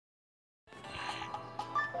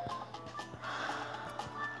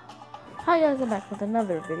Hi guys, I'm back with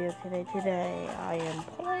another video today. Today I am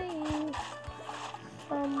playing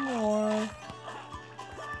some more,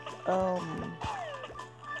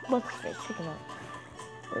 what's it, chicken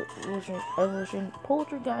evolution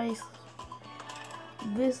poltergeist.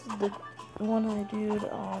 This is the one I did,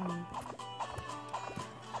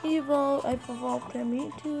 I've evolved him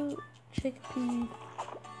into Chickpea,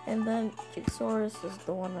 and then Jigsaurus is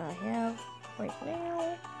the one I have right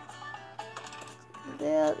now.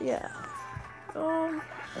 Yeah.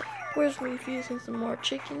 We're just refusing some more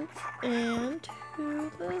chickens and to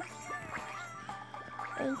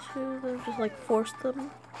just like force them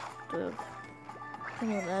to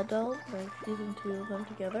become an adult by fusing two of them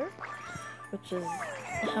together, which is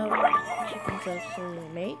how chickens actually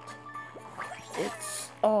mate. It's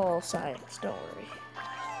all science, don't worry.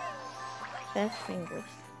 Fast fingers.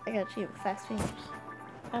 I got you with fast fingers.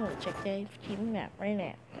 I'm gonna check the achievement map right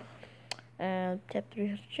now. Tap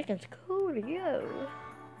 300 chickens. Cool to go.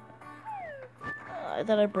 I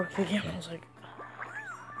thought I broke the game. I was like,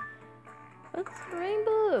 that's the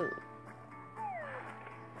rainbow.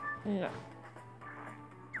 No.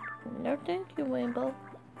 No, thank you, Rainbow.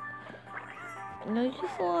 No, you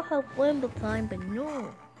just want to have Rainbow time, but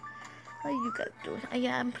no. How you gotta do it?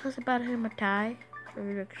 Yeah, I'm plus about him a tie.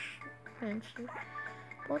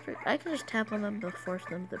 I can just tap on them to force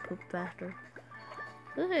them to poop faster.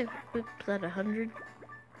 This poops at 100.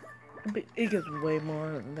 But it gets way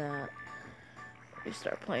more than that. You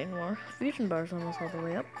start playing more. Fusion bar's almost all the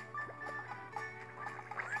way up.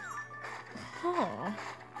 Huh.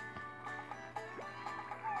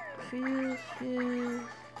 Fuse.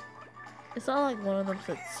 It's not like one of them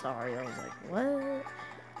said sorry. I was like, what?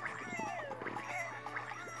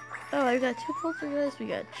 Oh, I got two poltergeists. We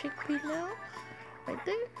got Chickpea now. Right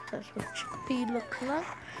there. That's what Chickpea looks like.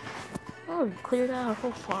 Oh, we cleared out our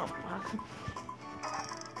whole farm.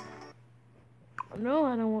 No,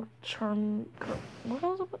 I don't want what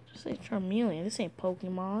was I about to say? Charmeleon. This ain't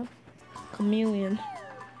Pokemon. Chameleon.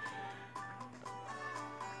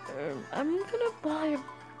 I'm gonna buy a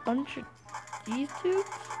bunch of these two.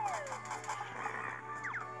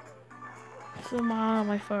 So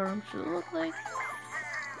my farm should look like.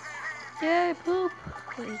 Yeah, I poop.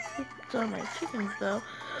 I pooped on my chickens though.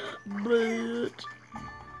 But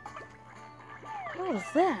what was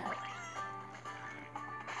that?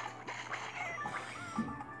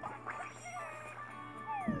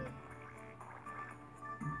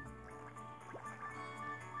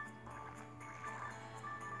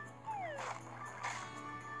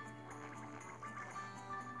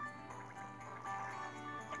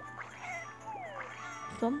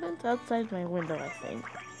 Something's outside my window, I think.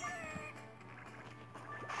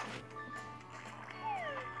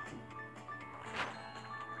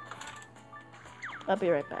 I'll be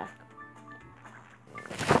right back.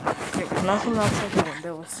 Okay, nothing outside the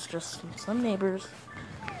window. It's just some neighbors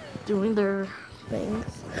doing their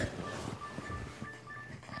things.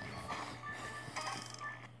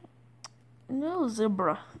 No,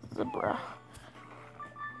 zebra.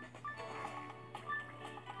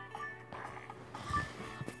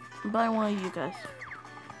 Buy one of you guys.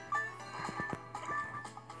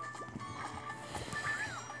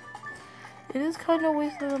 It is kind of a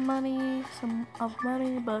waste of money,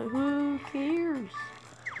 but who cares?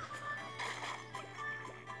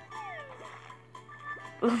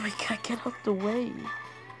 Oh my god, get out the way.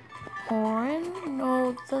 Orin?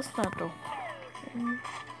 No, that's not the one.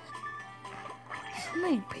 So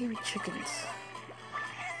many baby chickens.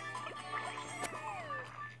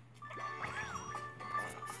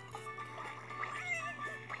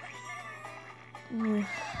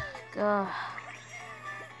 God.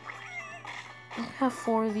 I have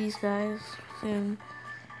 4 of these guys soon.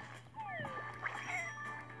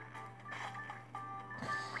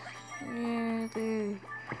 Yeah, there.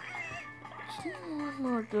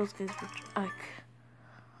 More of those guys which I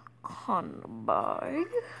can't buy.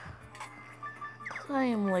 Cause I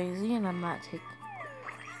am lazy and I'm not taking.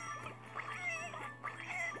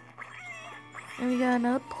 And we got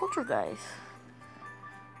another poltergeist.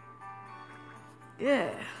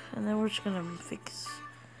 Yeah, and then we're just gonna fix.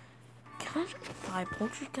 Can I just buy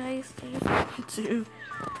poltergeist? I just want to.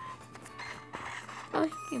 Oh,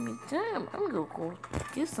 give me time. I'm gonna go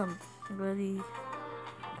get somebody.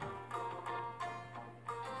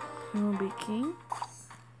 You wanna be king?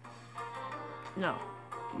 No.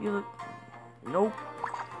 You look. Nope.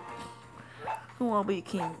 Who wanna be a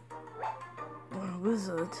king? Or a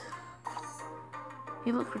wizard?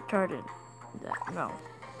 He looks retarded. No.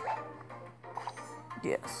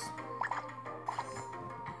 Yes.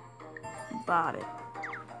 Bought it.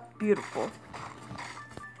 Beautiful.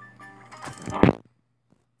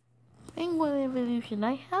 Penguin Evolution.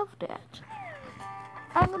 I have that.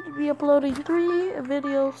 I'm going to be uploading 3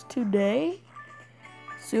 videos today.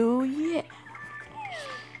 So yeah.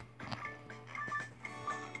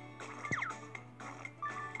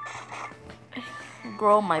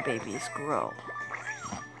 Grow, my babies, grow.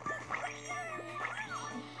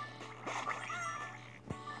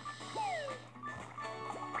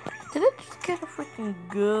 Did it just get a freaking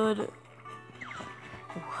good...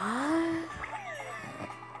 What?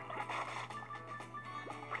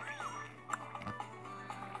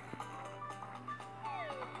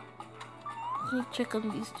 Let me check on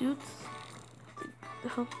these dudes.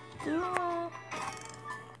 How do I...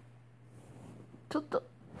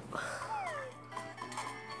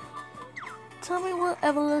 Tell me what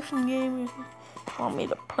evolution game you want me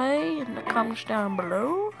to play in the comments down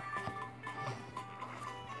below.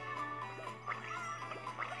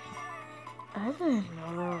 I didn't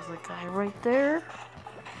know there was a guy right there.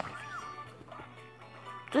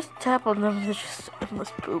 Just tap on them, they're just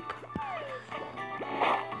endless poop.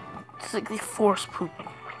 It's like they force poop.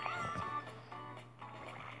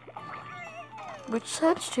 Which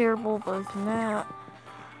sounds terrible, but it's not.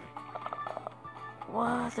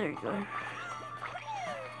 Wow, there you go.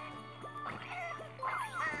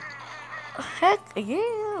 Heck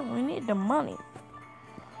yeah, we need the money.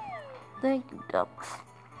 Thank you, Ducks.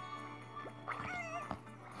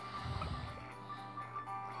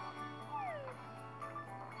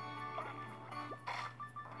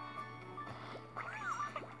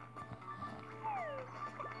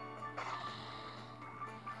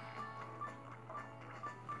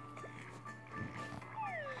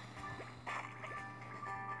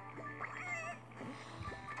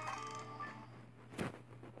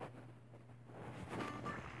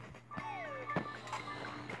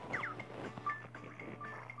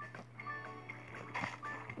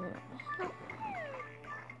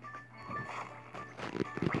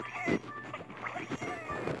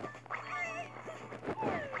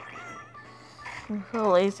 I'm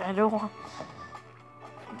so lazy, I don't want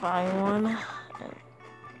to buy one.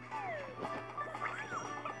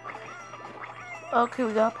 Okay,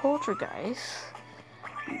 we got Poltergeist.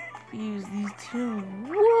 We use these 2.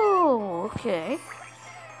 Whoa, okay.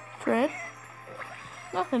 Trend.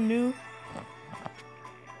 Nothing new.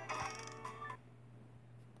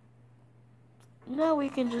 Now we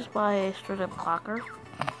can just buy a straight up clocker.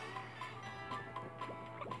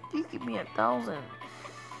 You give me 1,000.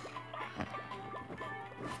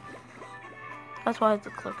 That's why it's a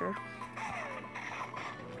clicker.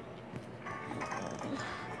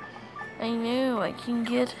 I knew I can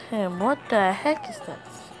get him. What the heck is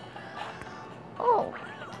this? Oh.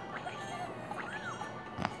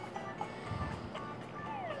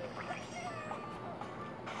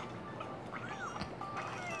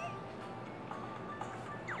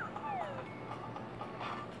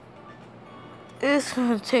 It's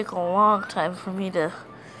gonna take a long time for me to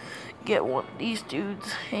get one of these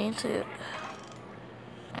dudes, ain't it?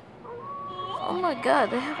 Oh my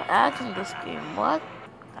god, they have ads in this game. What?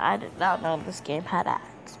 I did not know this game had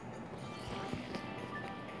ads.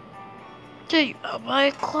 Dude,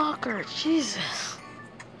 my clocker, Jesus.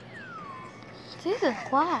 Jesus,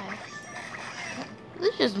 why?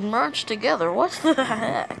 They just merged together. What the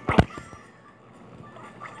heck?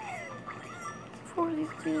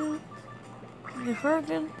 42. You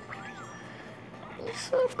virgin? It's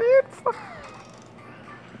so beautiful.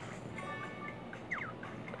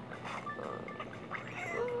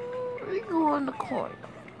 You go in the corner.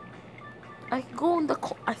 I go in the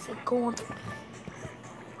corner. I said go in the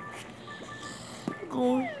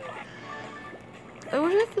go. I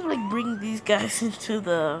wish I could like bring these guys into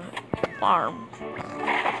the farm.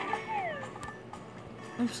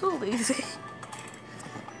 I'm so lazy.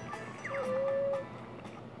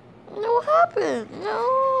 No, what happened?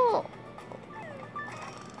 No.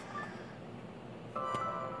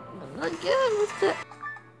 Again with the.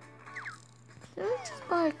 Did I just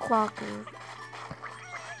buy a clocker?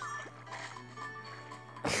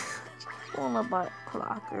 Just wanna buy a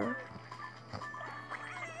clocker.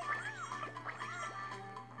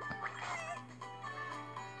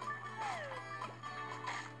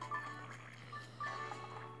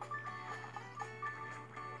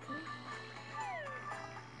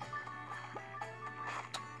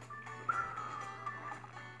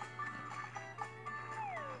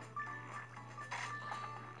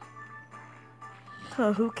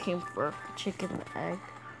 Oh, who came first? The chicken and the egg?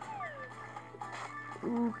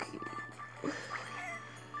 Okay.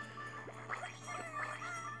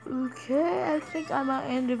 Okay, I think I might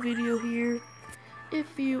end the video here.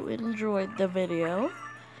 If you enjoyed the video,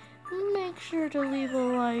 make sure to leave a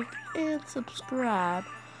like and subscribe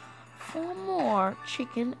for more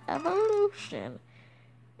Chicken Evolution.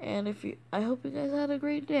 And I hope you guys had a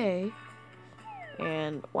great day.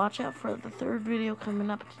 And watch out for the third video coming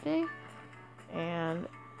up today. And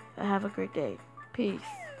have a great day. Peace.